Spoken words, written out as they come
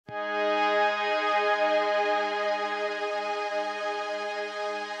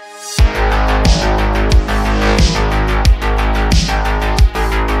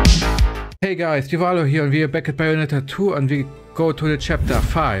Hey guys, Divalo here and we are back at Bayonetta 2 and we go to the chapter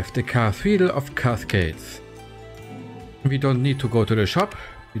 5, the Cathedral of Cascades. We don't need to go to the shop,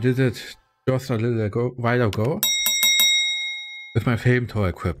 we did it just a while ago with my flamethrower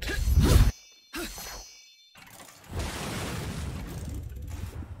equipped.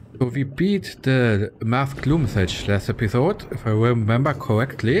 So we beat the Masked Gloom stage last episode, if I remember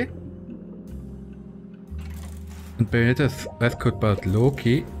correctly. And Bayonetta's rescued by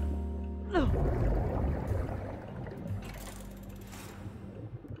Loki.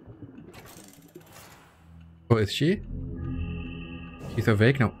 Oh, is she? She's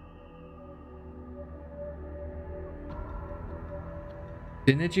awake now.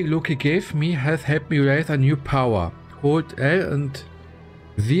 The energy Loki gave me has helped me raise a new power. Hold L and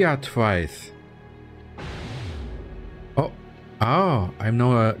Zia twice. Oh, I'm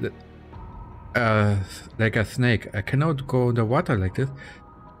now like a snake. I cannot go in the water like this.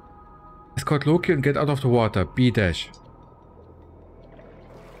 Escort Loki and get out of the water. B dash.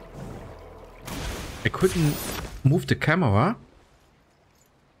 I couldn't move the camera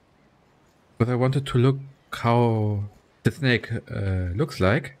but I wanted to look how the snake looks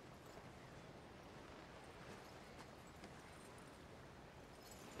like.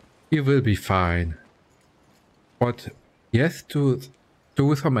 He will be fine. But he has to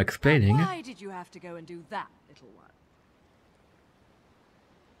do some explaining. Why did you have to go and do that, little one?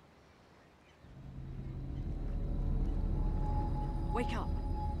 Wake up.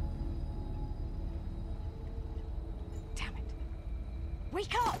 Damn it.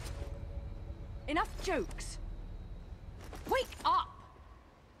 Wake up! Enough jokes. Wake up!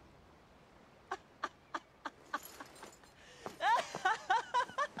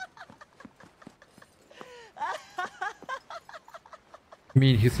 I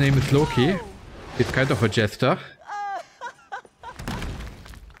mean, his name is Loki. He's kind of a jester.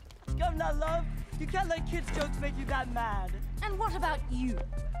 Come now, love. You can't let kids' jokes make you that mad. And what about you?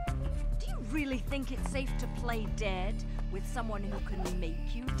 Do you really think it's safe to play dead with someone who can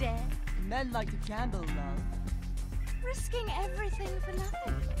make you dead? Men like to gamble, love. Risking everything for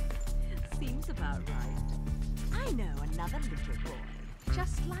nothing. Seems about right. I know another little boy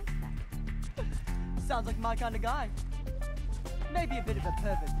just like that. Sounds like my kind of guy. Maybe a bit of a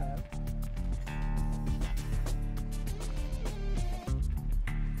pervert, though.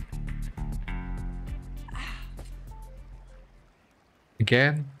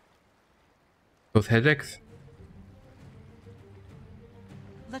 Again? Those headaches?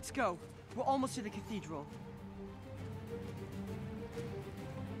 Let's go. We're almost to the cathedral.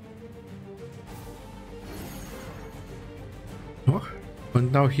 Oh,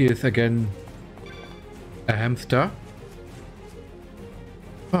 and now he is again a hamster.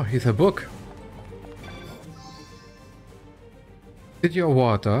 Oh, here's a book. City of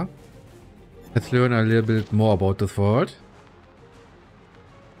Water. Let's learn a little bit more about this world.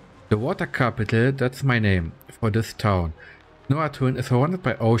 The water capital, that's my name for this town. Noatun is surrounded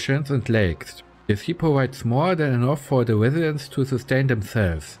by oceans and lakes. The sea provides more than enough for the residents to sustain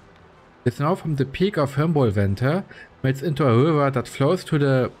themselves. The snow from the peak of Himbolventer melts into a river that flows to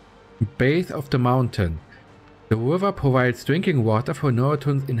the base of the mountain. The river provides drinking water for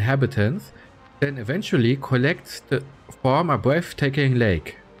Noatun's inhabitants, then eventually collects to form a breathtaking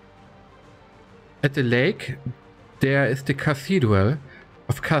lake. At the lake, there is the Cathedral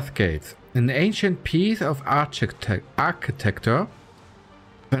of Cascades, an ancient piece of architecture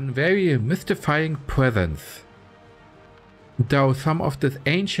with a very mystifying presence. Though some of this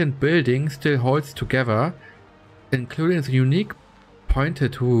ancient building still holds together, including the unique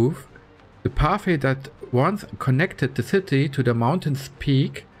pointed roof, the pathway that once connected the city to the mountain's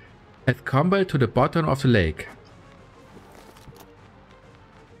peak has crumbled to the bottom of the lake.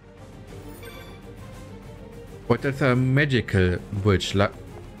 But there's a magical bridge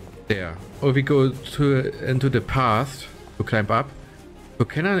there. Or we go into the past to climb up. So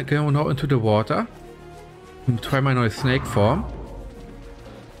can I go now into the water and try my new snake form?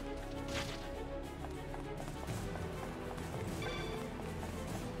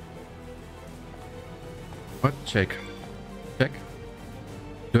 What? Check. Check.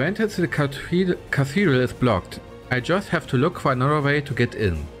 The entrance to the cathedral is blocked. I just have to look for another way to get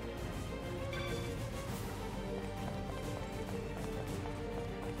in.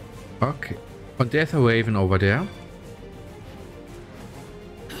 Okay. And there's a raven over there.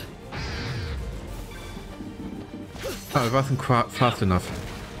 Oh, it wasn't fast enough.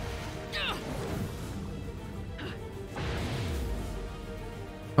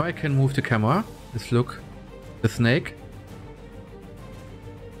 Now I can move the camera. Let's look. The snake.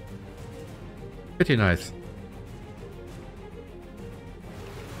 Pretty nice.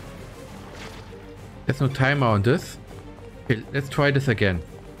 There's no timer on this. Okay, let's try this again.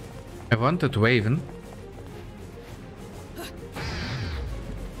 I wanted Raven.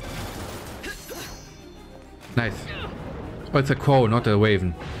 Nice. Oh, it's a crow, not a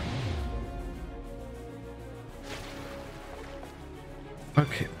raven.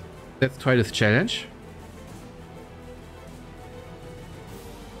 Okay, let's try this challenge.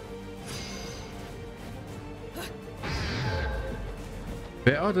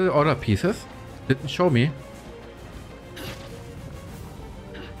 Where are the other pieces? Didn't show me.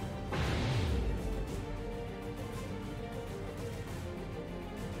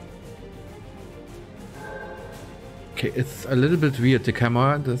 Okay, it's a little bit weird, the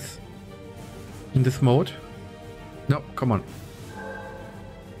camera in this mode. No, come on.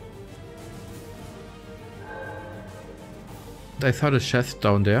 I saw the chest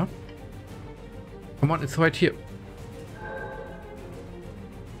down there. Come on, it's right here.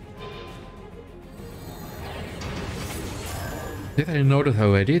 Did I notice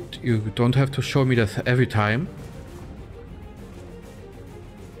already? You don't have to show me this every time.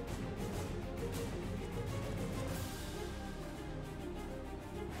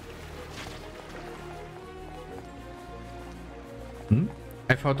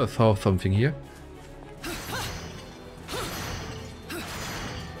 I thought I saw something here.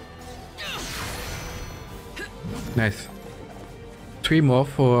 Nice. 3 more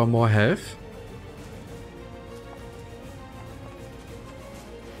for more health.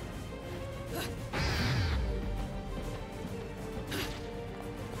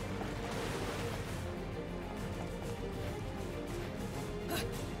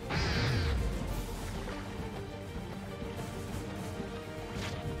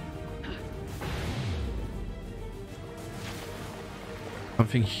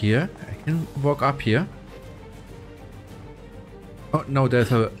 Something here. I can walk up here. Oh no,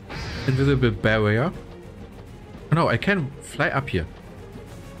 there's a invisible barrier. Oh, no, I can fly up here.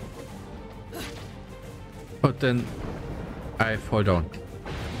 But then I fall down.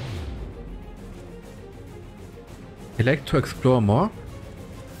 I like to explore more.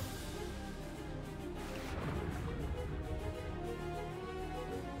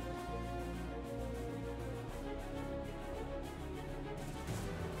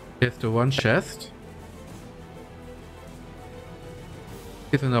 Here's the one chest.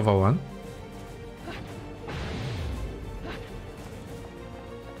 Here's another one.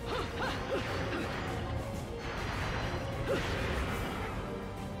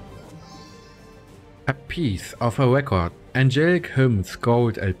 A piece of a record. Angelic Hymns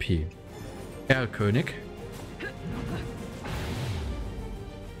Gold LP. Erlkönig.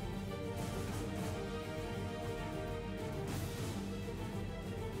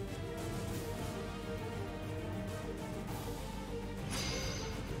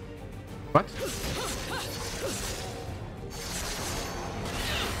 What?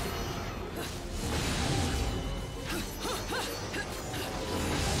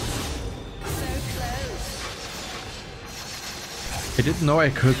 I didn't know I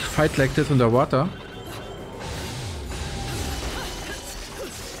could fight like this underwater.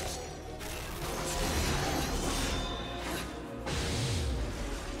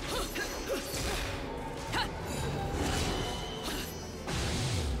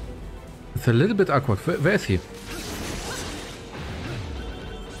 It's a little bit awkward. Where is he?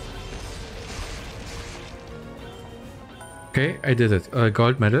 Okay, I did it.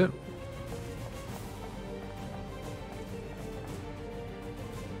 Gold medal.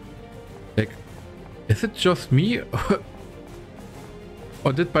 Like, is it just me?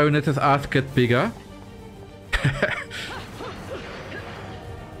 Or did Bayonetta's ass get bigger?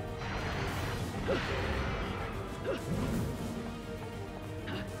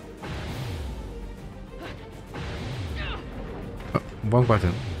 Wrong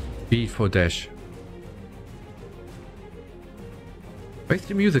button. B for dash. Why is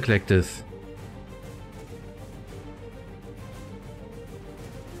the music like this?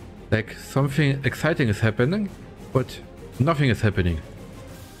 Like something exciting is happening, but nothing is happening.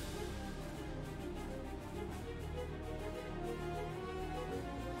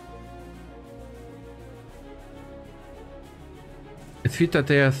 It's weird that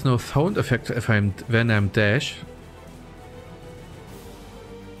there's no sound effect when I'm dash.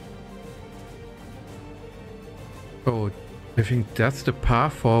 Oh, I think that's the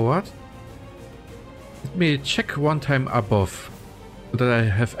path forward. Let me check one time above so that I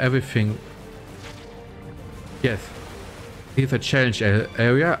have everything. Yes. Here's a challenge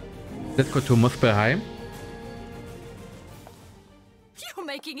area. Let's go to Muspelheim. You're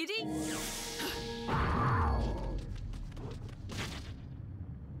making it easy.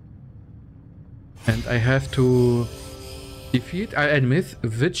 And I have to defeat all enemies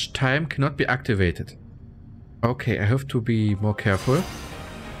which time cannot be activated. Okay, I have to be more careful.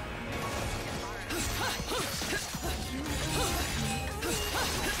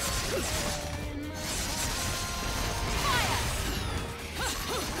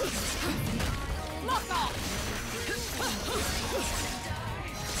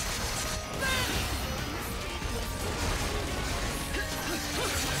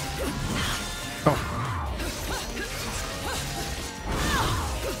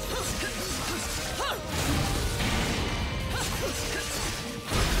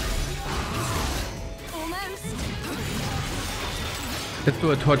 Let's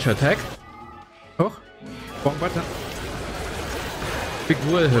do a torture attack. Oh, wrong button. Big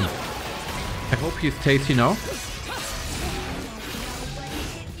whirl him. I hope he's tasty now.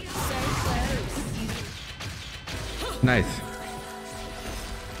 Nice.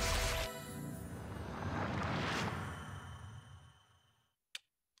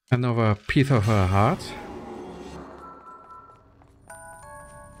 Another piece of her heart.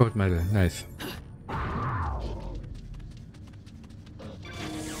 Gold medal, nice.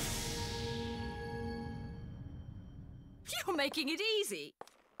 You're making it easy.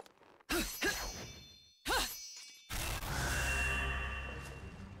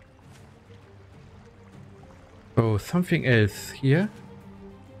 Oh, something else here.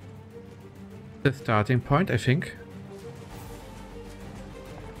 The starting point, I think.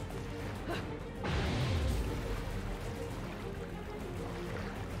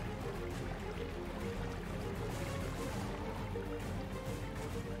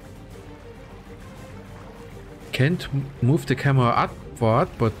 Can't move the camera upward,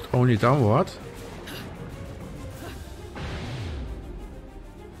 but only downward.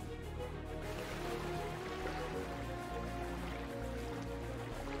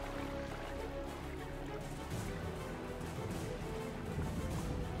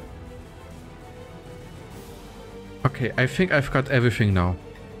 Okay, I think I've got everything now.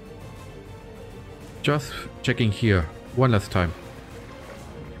 Just checking here one last time.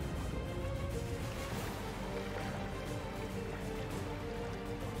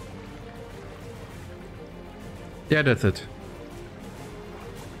 Yeah, that's it.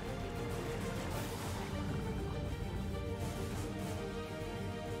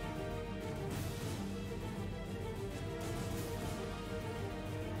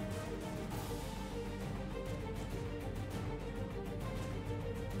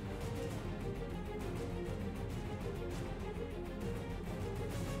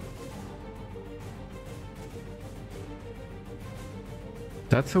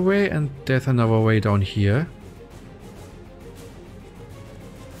 That's a way, and there's another way down here.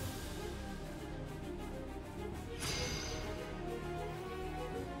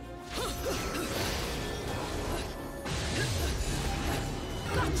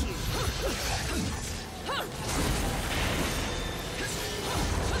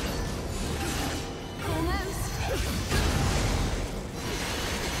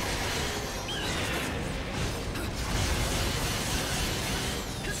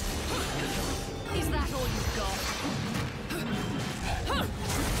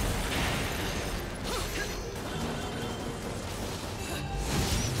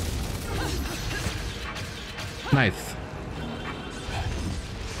 Nice.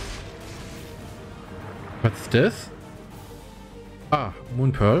 What's this? Ah,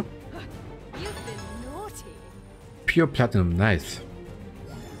 Moon Pearl. You've been naughty. Pure Platinum, nice.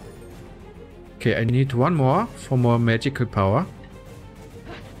 Okay, I need one more for more magical power.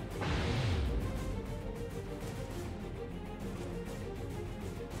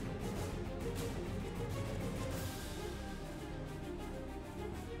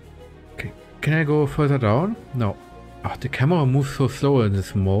 Okay, can I go further down? No. Oh, the camera moves so slow in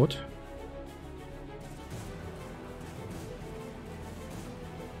this mode.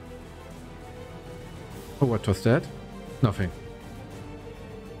 Oh, what was that? Nothing.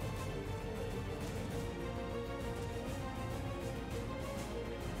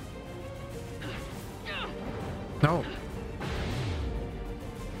 No.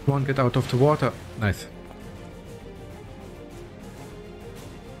 Come on, get out of the water. Nice.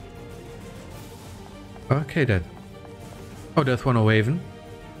 Okay then. Oh, there's one Raven.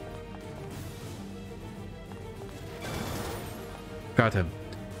 Got him.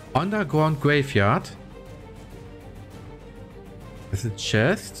 Underground graveyard. There's a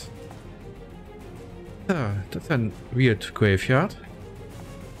chest. That's a weird graveyard.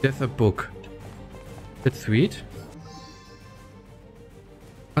 There's a book. It's sweet.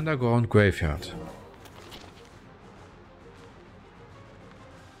 Underground graveyard.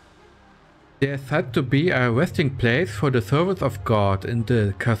 There is said to be a resting place for the servants of God in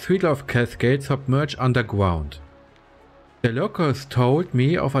the Cathedral of Cascades submerged underground. The locals told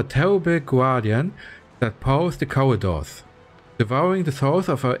me of a terrible guardian that prowls the corridors, devouring the souls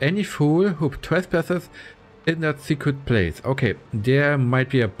of any fool who trespasses in that secret place. Okay, there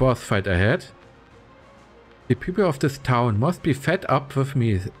might be a boss fight ahead. The people of this town must be fed up with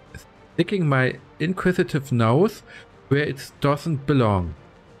me sticking my inquisitive nose where it doesn't belong.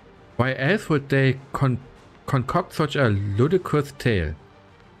 Why else would they concoct such a ludicrous tale?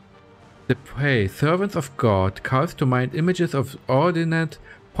 The prey, servants of God, calls to mind images of ordinate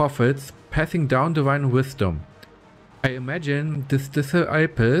prophets passing down divine wisdom. I imagine these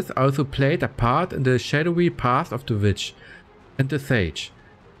disciples also played a part in the shadowy past of the witch and the sage.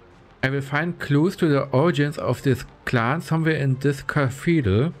 I will find clues to the origins of this clan somewhere in this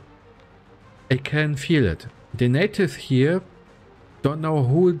cathedral. I can feel it. The natives here don't know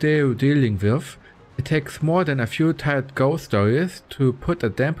who they're dealing with. It takes more than a few tired ghost stories to put a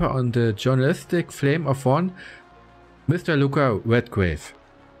damper on the journalistic flame of one Mr. Luca Redgrave.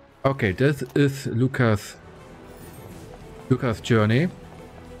 Okay, this is Luca's journey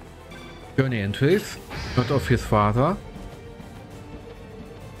entries, not of his father.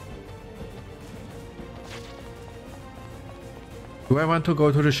 Do I want to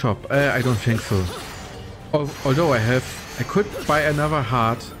go to the shop? I don't think so. Although I could buy another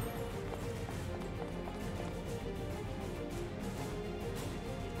heart.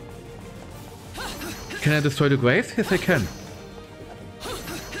 Can I destroy the graves? Yes, I can.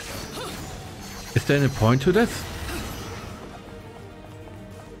 Is there any point to this?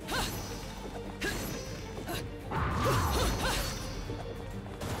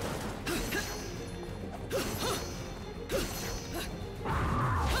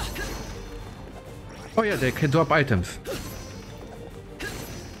 Oh yeah, they can drop items.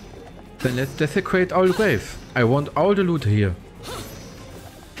 Then let's desecrate all the graves. I want all the loot here.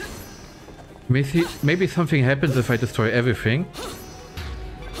 Maybe something happens if I destroy everything.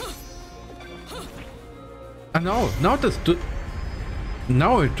 And now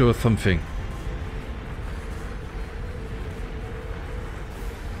it does something.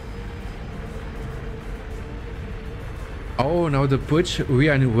 Oh, now the bridge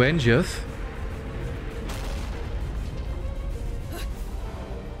rearranges.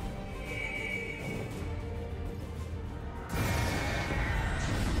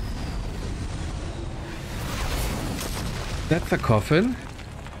 That's a coffin.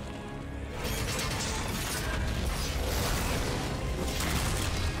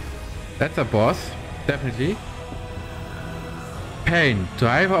 That's a boss, definitely. Pain,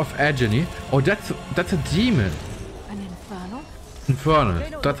 driver of agony. Oh, that's a demon. An infernal?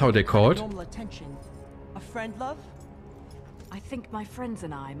 Infernal, that's how they call it. Normal attention. A friend, love? I think my friends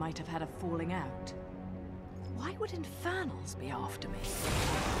and I might have had a falling out. Why would infernals be after me?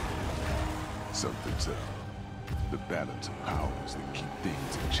 Something's up. The balance of powers that keep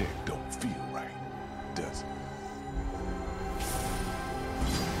things in check don't feel right, does it?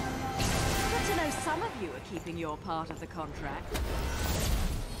 Good to know some of you are keeping your part of the contract.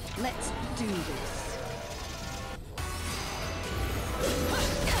 Let's do this.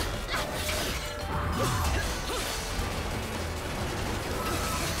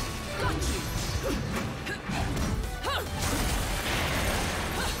 Got you.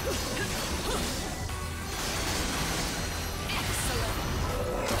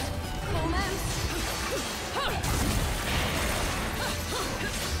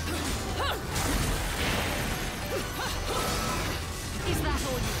 Is that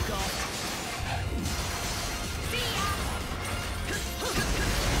all you've got? See ya!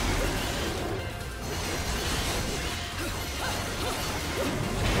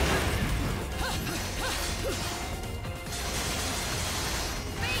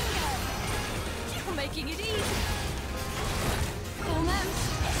 Bingo! You're making it easy! Almost!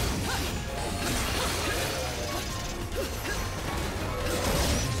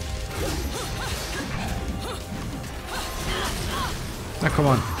 Now come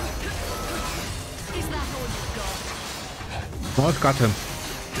on. Is that all you've got? Almost got him.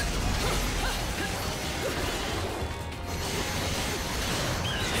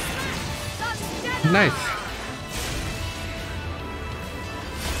 Nice.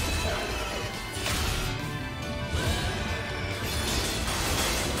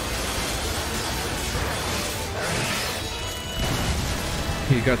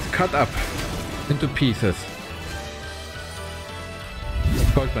 He got cut up into pieces.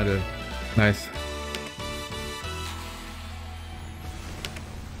 Gold medal. Nice.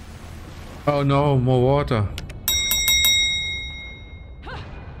 Oh no, more water.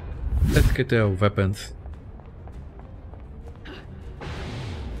 Escape. get their weapons.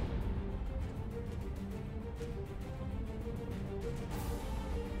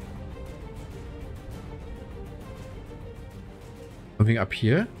 Moving up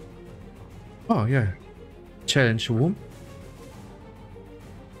here. Oh yeah. Challenge room.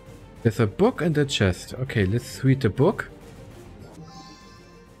 There's a book in the chest. Okay, let's read the book.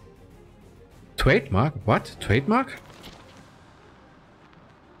 Trademark? What? Trademark?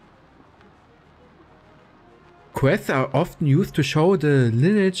 Quests are often used to show the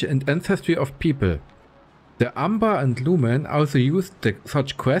lineage and ancestry of people. The Umber and Lumen also used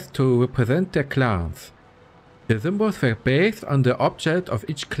such quests to represent their clans. The symbols were based on the object of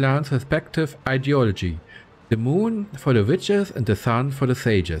each clan's respective ideology. The moon for the witches and the sun for the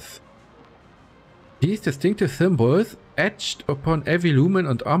sages. These distinctive symbols, etched upon every Lumen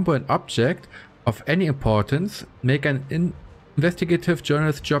and Umber object of any importance, make an investigative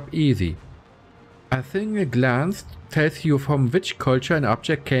journalist's job easy. A single glance tells you from which culture an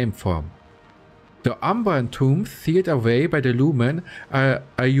object came from. The Umber tombs sealed away by the Lumen are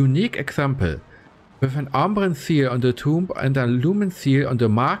a unique example. With an Umbran seal on the tomb and a Lumen seal on the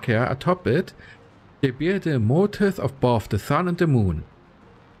marker atop it, they bear the motifs of both the sun and the moon.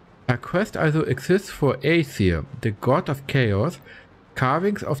 A quest also exists for Aesir, the god of chaos.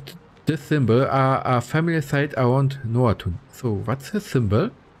 Carvings of this symbol are a familiar sight around Noatun. So what's his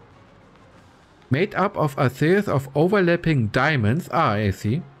symbol? Made up of a series of overlapping diamonds, I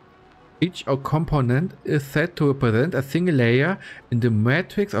see. Each component is said to represent a single layer in the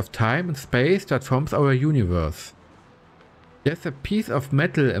matrix of time and space that forms our universe. There's a piece of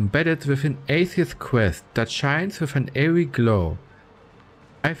metal embedded within Aesir's quest that shines with an eerie glow.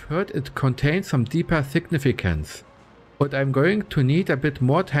 I've heard it contains some deeper significance, but I'm going to need a bit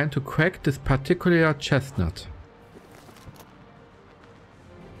more time to crack this particular chestnut.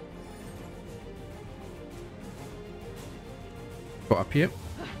 Go up here.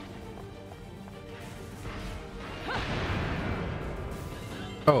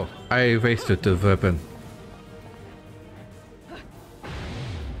 Oh, I wasted the weapon.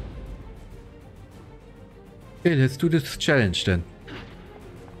 Okay, let's do this challenge then.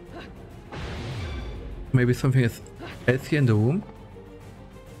 Maybe something else here in the room?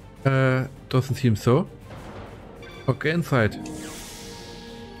 Doesn't seem so. Okay, inside.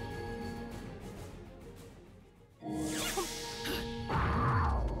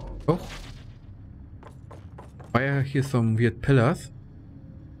 Oh. Why are here some weird pillars?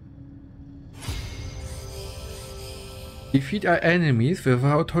 Defeat our enemies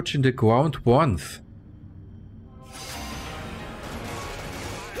without touching the ground once.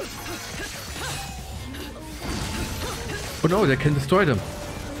 Oh no, they can destroy them.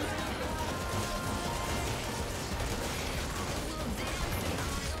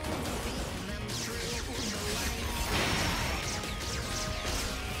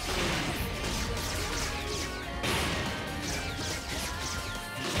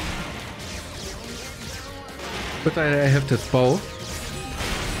 But I have this bow.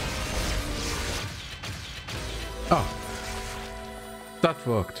 Oh. That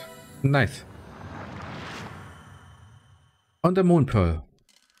worked. Nice. On the moon pearl.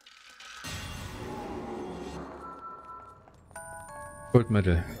 Gold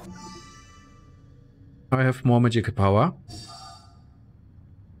medal. I have more magical power.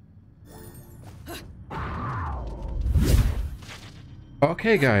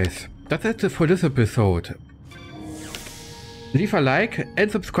 Okay guys, that's it for this episode. Leave a like and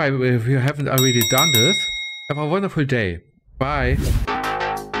subscribe if you haven't already done this. Have a wonderful day. Bye.